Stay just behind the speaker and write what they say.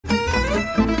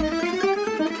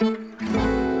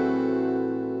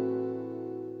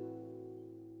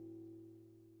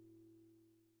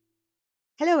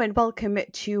and welcome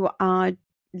to our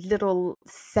little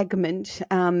segment.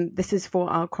 This is for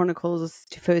our Chronicles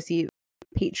Tifosi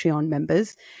Patreon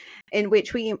members, in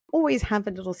which we always have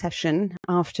a little session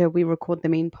after we record the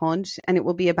main pod, and it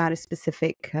will be about a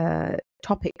specific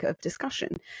topic of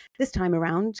discussion. This time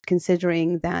around,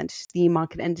 considering that the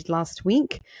market ended last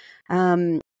week,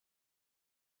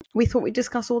 we thought we'd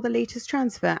discuss all the latest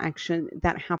transfer action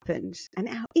that happened. And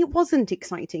it wasn't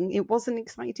exciting. It wasn't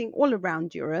exciting all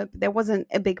around Europe. There wasn't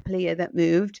a big player that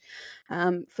moved.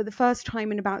 For the first time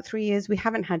in about 3 years, we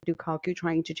haven't had Lukaku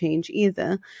trying to change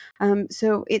either.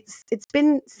 So it's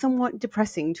been somewhat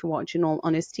depressing to watch, in all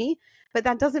honesty. But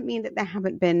that doesn't mean that there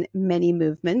haven't been many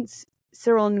movements.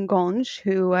 Cyril Ngonge,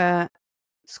 who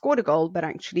scored a goal, but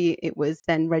actually it was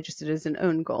then registered as an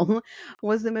own goal,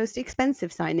 was the most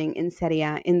expensive signing in Serie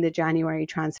A in the January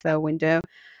transfer window,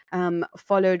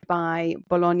 followed by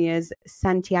Bologna's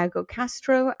Santiago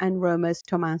Castro and Roma's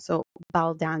Tommaso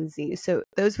Baldanzi. So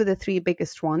those were the three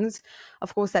biggest ones.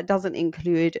 Of course, that doesn't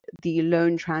include the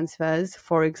loan transfers.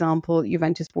 For example,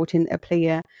 Juventus bought in a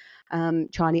player,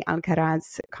 Carlos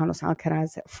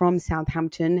Alcaraz from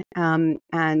Southampton,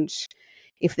 and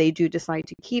if they do decide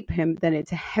to keep him, then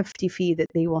it's a hefty fee that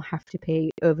they will have to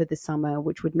pay over the summer,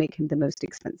 which would make him the most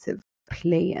expensive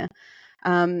player.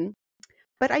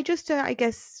 But I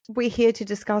guess we're here to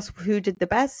discuss who did the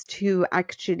best, who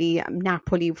actually,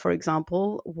 Napoli, for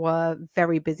example, were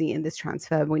very busy in this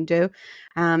transfer window.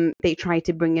 They tried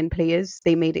to bring in players.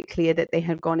 They made it clear that they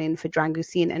had gone in for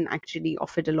Dragusin and actually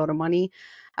offered a lot of money.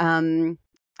 And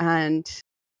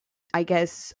I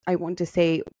guess I want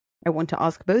to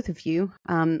ask both of you.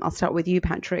 I'll start with you,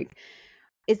 Patrick.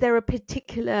 Is there a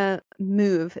particular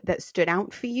move that stood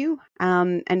out for you?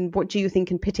 And what do you think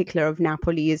in particular of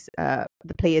Napoli's, the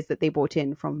players that they brought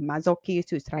in, from Rzouki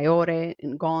to Traore,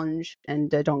 Ngonge and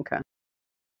Donker?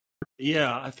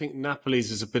 Yeah, I think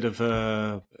Napoli's is a bit of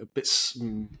a bit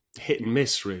hit and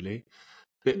miss, really.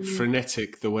 A bit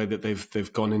frenetic the way that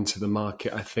they've gone into the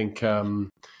market. I think Ngonge,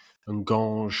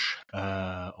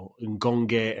 or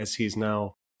Ngonge as he's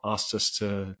now asked us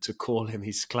to call him.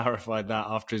 He's clarified that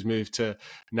after his move to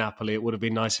Napoli. It would have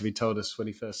been nice if he told us when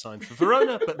he first signed for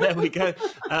Verona, but there we go.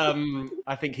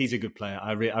 I think he's a good player.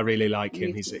 I really like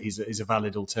him. He's a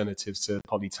valid alternative to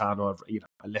Politano,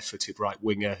 a left-footed right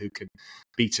winger who can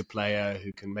beat a player,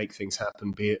 who can make things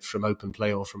happen, be it from open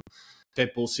play or from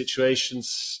dead ball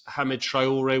situations. Hamid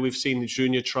Traore, we've seen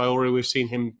Junior Traore, we've seen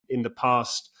him in the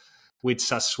past with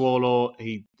Sassuolo.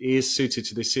 He is suited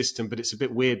to this system, but it's a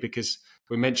bit weird because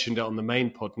we mentioned it on the main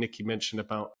pod. Nicky mentioned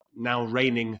about now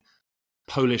reigning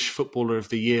Polish Footballer of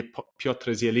the Year,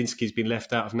 Piotr Zielinski's been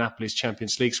left out of Napoli's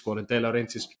Champions League squad, and De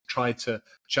Laurentiis tried to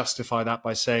justify that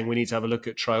by saying we need to have a look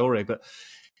at Traore, but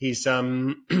he's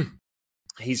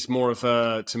more of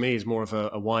a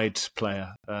wide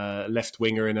player, left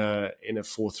winger in a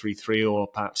 4-3-3 or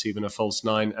perhaps even a false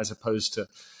nine, as opposed to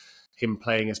him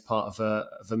playing as part of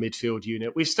a midfield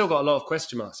unit. We've still got a lot of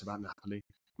question marks about Napoli.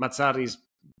 Mazzarri's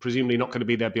presumably not going to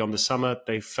be there beyond the summer.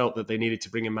 They felt that they needed to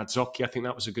bring in Rzouki. I think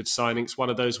that was a good signing. It's one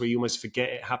of those where you almost forget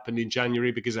it happened in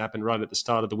January because it happened right at the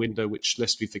start of the window, which,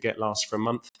 lest we forget, lasts for a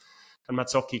month. And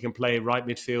Rzouki can play right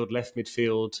midfield, left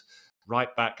midfield,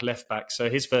 right back, left back. So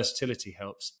his versatility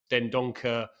helps.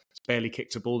 Donker has barely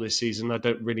kicked a ball this season. I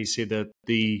don't really see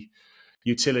the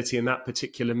utility in that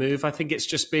particular move. I think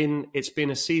it's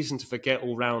been a season to forget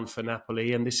all round for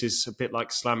Napoli, and this is a bit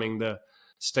like slamming the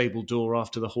stable door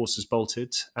after the horse has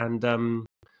bolted. And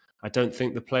I don't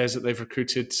think the players that they've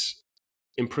recruited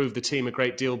improve the team a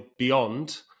great deal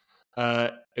beyond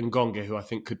Ngonge, who I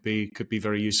think could be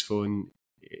very useful in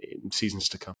seasons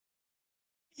to come.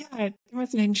 Yeah, it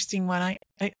was an interesting one.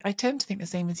 I tend to think the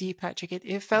same as you, Patrick.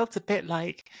 It felt a bit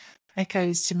like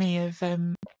echoes to me of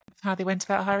how they went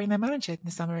about hiring their manager in the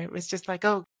summer. It was just like,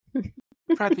 oh,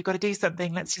 crap, we've got to do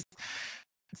something. Let's just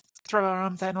throw our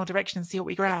arms out in all directions and see what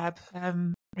we grab.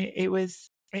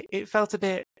 It felt a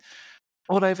bit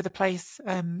all over the place.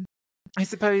 I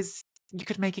suppose you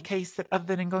could make a case that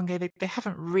other than Ngonge, they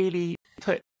haven't really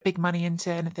put big money into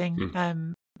anything.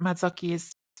 Rzouki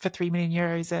is, for €3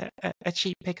 million, a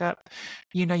cheap pickup.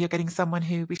 You're getting someone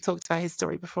who, we've talked about his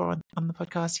story before on the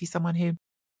podcast. He's someone who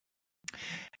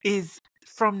is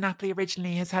from Napoli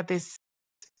originally, has had this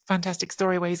fantastic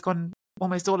story where he's gone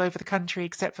almost all over the country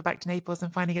except for back to Naples,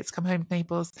 and finally gets to come home to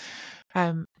Naples.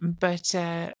 So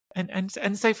for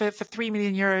 €3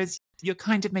 million, you're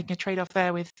kind of making a trade-off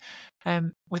there with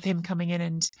him coming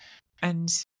in and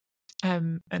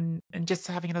just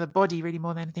having another body, really,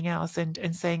 more than anything else,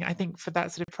 and saying, I think for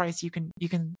that sort of price you can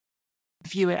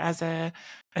view it as a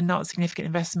not significant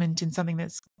investment in something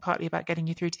that's partly about getting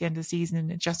you through to the end of the season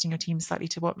and adjusting your team slightly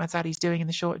to what Mazzarri's doing in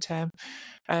the short term.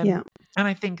 And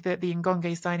I think that the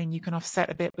Ngonge signing you can offset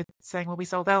a bit with saying, well, we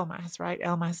sold Elmas, right?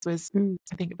 Elmas was,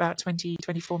 I think, about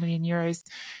 24 million euros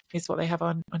is what they have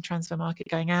on transfer market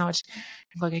going out.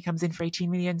 Ngonge comes in for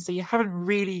 18 million. So you haven't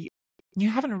really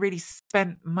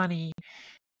spent money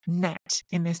net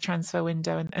in this transfer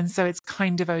window. And so it's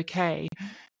kind of okay.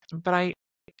 But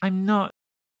I'm not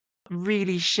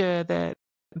really sure that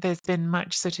there's been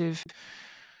much sort of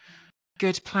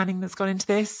good planning that's gone into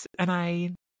this. And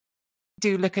I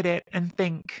do look at it and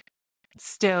think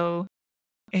still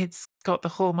it's got the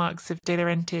hallmarks of De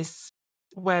Laurentiis,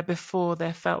 where before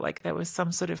there felt like there was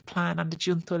some sort of plan under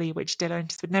Giuntoli, which De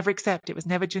Laurentiis would never accept. It was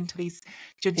never Giuntoli's.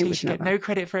 Giuntoli should get no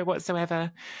credit for it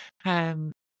whatsoever.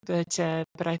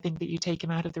 But I think that you take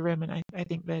him out of the room, and I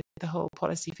think that the whole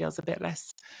policy feels a bit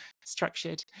less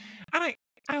structured. And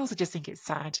I also just think it's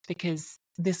sad because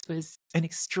this was an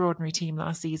extraordinary team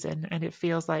last season, and it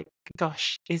feels like,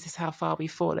 gosh, is this how far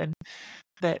we've fallen?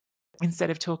 That instead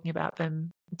of talking about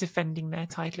them defending their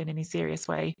title in any serious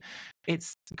way,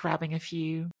 it's grabbing a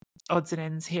few odds and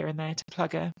ends here and there to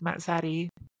plug a Mazzarri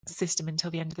system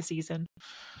until the end of the season.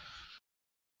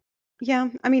 Yeah,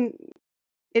 I mean,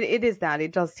 it is that.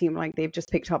 It does seem like they've just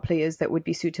picked up players that would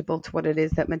be suitable to what it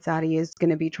is that Mazzarri is going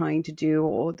to be trying to do,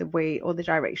 or the way or the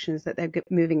directions that they're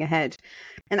moving ahead.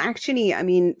 And actually, I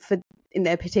mean, in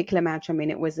their particular match, I mean,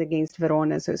 it was against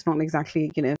Verona, so it's not exactly,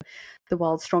 the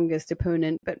world's strongest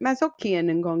opponent. But Rzouki and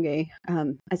Ngonge,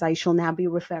 as I shall now be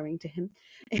referring to him,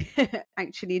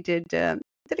 actually did a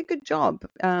good job.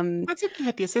 Rzouki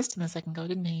had the assist in the second goal,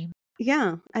 didn't he?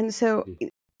 Yeah, and so,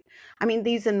 I mean,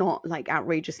 these are not like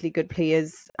outrageously good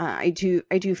players. I do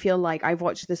feel like I've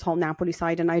watched this whole Napoli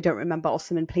side and I don't remember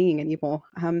Osimhen playing anymore.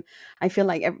 I feel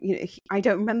like I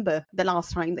don't remember the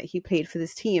last time that he played for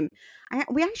this team.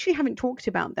 We actually haven't talked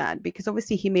about that because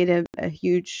obviously he made a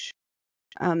huge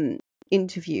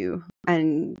interview,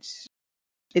 and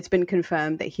it's been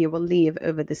confirmed that he will leave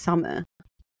over the summer.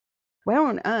 Where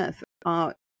on earth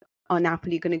are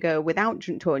Napoli going to go without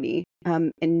Giuntoli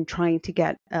in trying to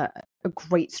get a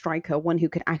great striker, one who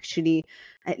could actually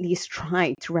at least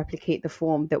try to replicate the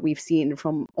form that we've seen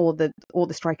from all the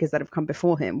strikers that have come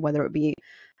before him, whether it be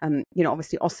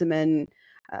obviously Osimhen,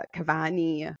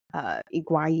 Cavani,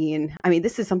 Higuain. I mean,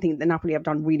 this is something that Napoli have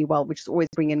done really well, which is always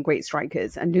bring in great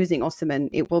strikers. And losing Osimhen,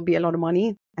 it will be a lot of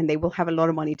money, and they will have a lot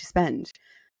of money to spend.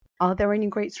 Are there any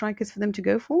great strikers for them to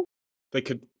go for? They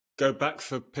could go back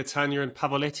for Petagna and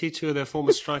Pavoletti, two of their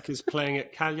former strikers playing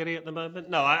at Cagliari at the moment.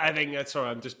 No, I think that's all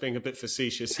right. I'm just being a bit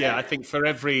facetious. Yeah, I think for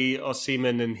every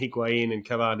Osimhen and Higuain and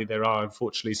Cavani, there are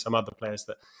unfortunately some other players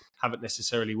that haven't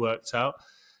necessarily worked out.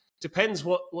 Depends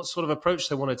what sort of approach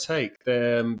they want to take.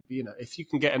 If you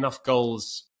can get enough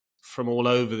goals from all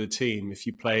over the team, if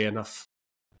you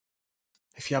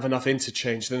have enough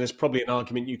interchange, then there's probably an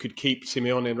argument you could keep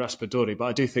Simeone and Raspadori, but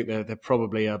I do think they're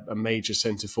probably a major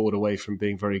centre forward away from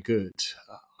being very good.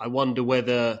 I wonder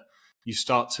whether you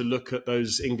start to look at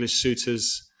those English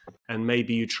suitors and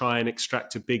maybe you try and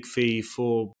extract a big fee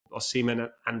for Osimhen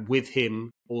and with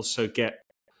him also get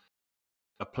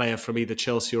a player from either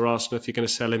Chelsea or Arsenal if you're going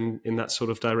to sell him in that sort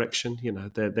of direction.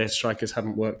 Their strikers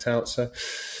haven't worked out. So,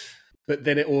 but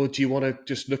then or do you want to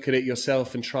just look at it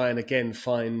yourself and try and again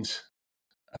find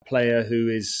a player who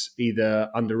is either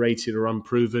underrated or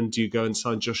unproven? Do you go and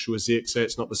sign Joshua Zirkzee?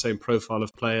 It's not the same profile of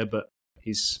player, but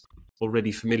he's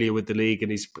already familiar with the league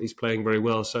and he's playing very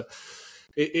well. So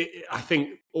I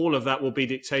think all of that will be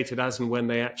dictated as and when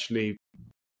they actually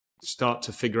start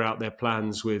to figure out their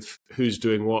plans with who's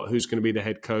doing what, who's going to be the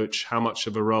head coach, how much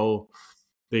of a role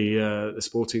the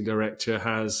sporting director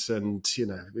has. And,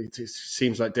 it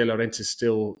seems like De Laurentiis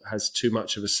still has too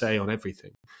much of a say on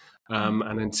everything.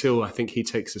 And until I think he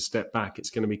takes a step back,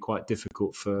 it's going to be quite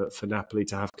difficult for Napoli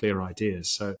to have clear ideas.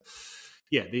 So,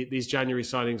 yeah, these January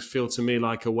signings feel to me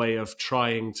like a way of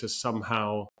trying to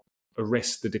somehow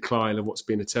arrest the decline of what's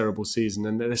been a terrible season.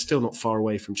 And they're still not far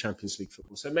away from Champions League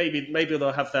football. So maybe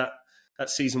they'll have that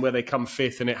season where they come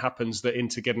fifth and it happens that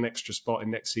Inter get an extra spot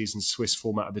in next season's Swiss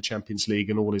format of the Champions League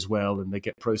and all is well and they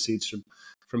get proceeds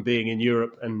from being in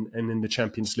Europe and in the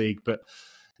Champions League. But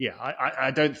yeah,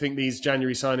 I don't think these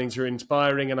January signings are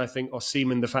inspiring, and I think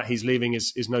Osimhen, the fact he's leaving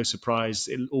is no surprise.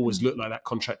 It always looked like that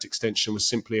contract extension was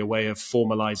simply a way of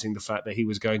formalising the fact that he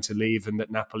was going to leave and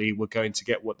that Napoli were going to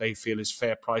get what they feel is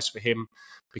fair price for him,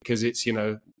 because it's,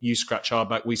 you scratch our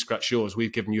back, we scratch yours.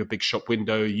 We've given you a big shop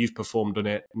window, you've performed on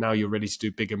it, now you're ready to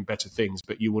do big and better things,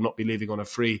 but you will not be leaving on a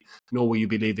free, nor will you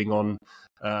be leaving on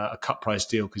a cut price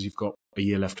deal because you've got a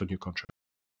year left on your contract.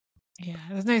 Yeah,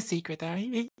 there's no secret there.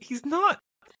 He's not.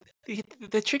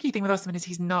 The tricky thing with Osman is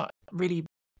he's not really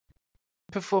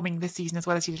performing this season as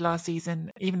well as he did last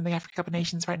season. Even in the Africa Cup of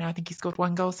Nations right now, I think he's scored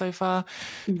 1 goal so far.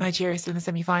 Nigeria's still in the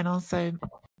semi-finals, so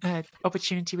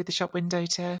opportunity with the shop window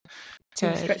to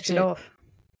stretch it off.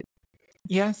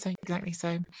 Yeah, so exactly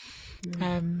so.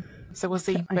 So we'll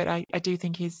see. But I do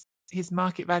think his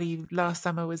market value last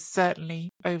summer was certainly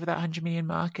over that 100 million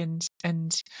mark, and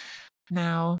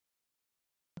now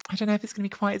I don't know if it's going to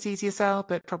be quite as easy a sell,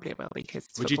 but probably it will be. Because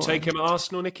would you take him at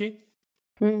Arsenal, Nicky?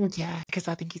 Yeah, because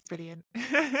I think he's brilliant.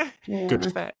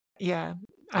 Good. But yeah,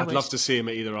 I'd love to see him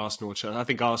at either Arsenal or Chelsea. I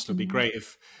think Arsenal would be great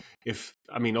if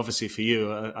I mean, obviously for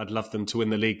you, I'd love them to win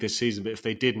the league this season. But if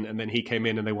they didn't, and then he came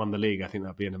in and they won the league, I think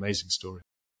that'd be an amazing story.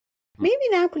 Maybe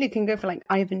Napoli can go for like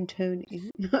Ivan Toney.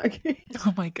 Okay.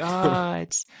 Oh my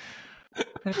God.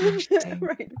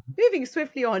 Right. Moving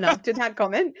swiftly on after that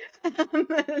comment,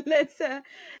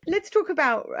 let's talk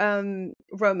about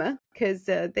Roma, because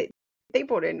they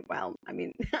brought in, well, I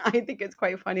mean, I think it's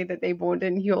quite funny that they brought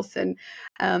in Hjulsen,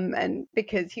 and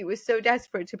because he was so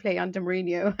desperate to play under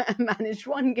Mourinho, managed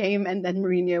 1 game and then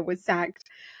Mourinho was sacked.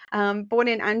 Brought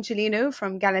in Angelino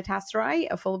from Galatasaray,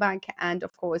 a fullback, and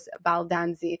of course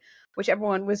Baldanzi, which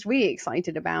everyone was really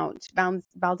excited about.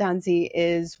 Baldanzi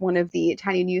is one of the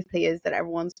Italian youth players that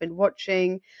everyone's been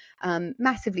watching,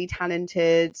 massively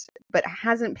talented, but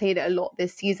hasn't played a lot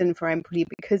this season for Empoli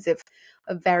because of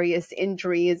various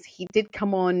injuries. He did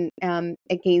come on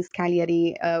against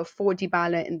Cagliari for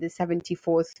Dybala in the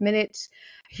 74th minute.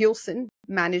 Hjulsen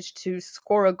managed to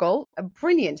score a goal, a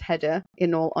brilliant header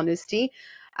in all honesty.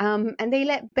 And they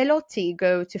let Belotti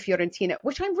go to Fiorentina,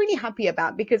 which I'm really happy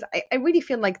about, because I really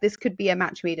feel like this could be a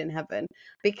match made in heaven,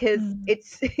 because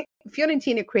it's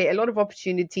Fiorentina create a lot of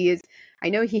opportunities. I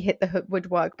know he hit the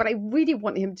woodwork, but I really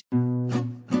want him to.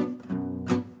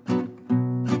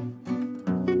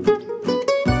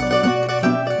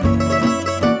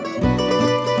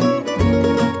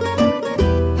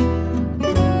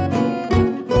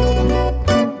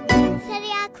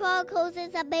 Serie A Chronicles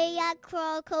is a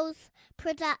Chronicles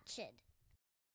production.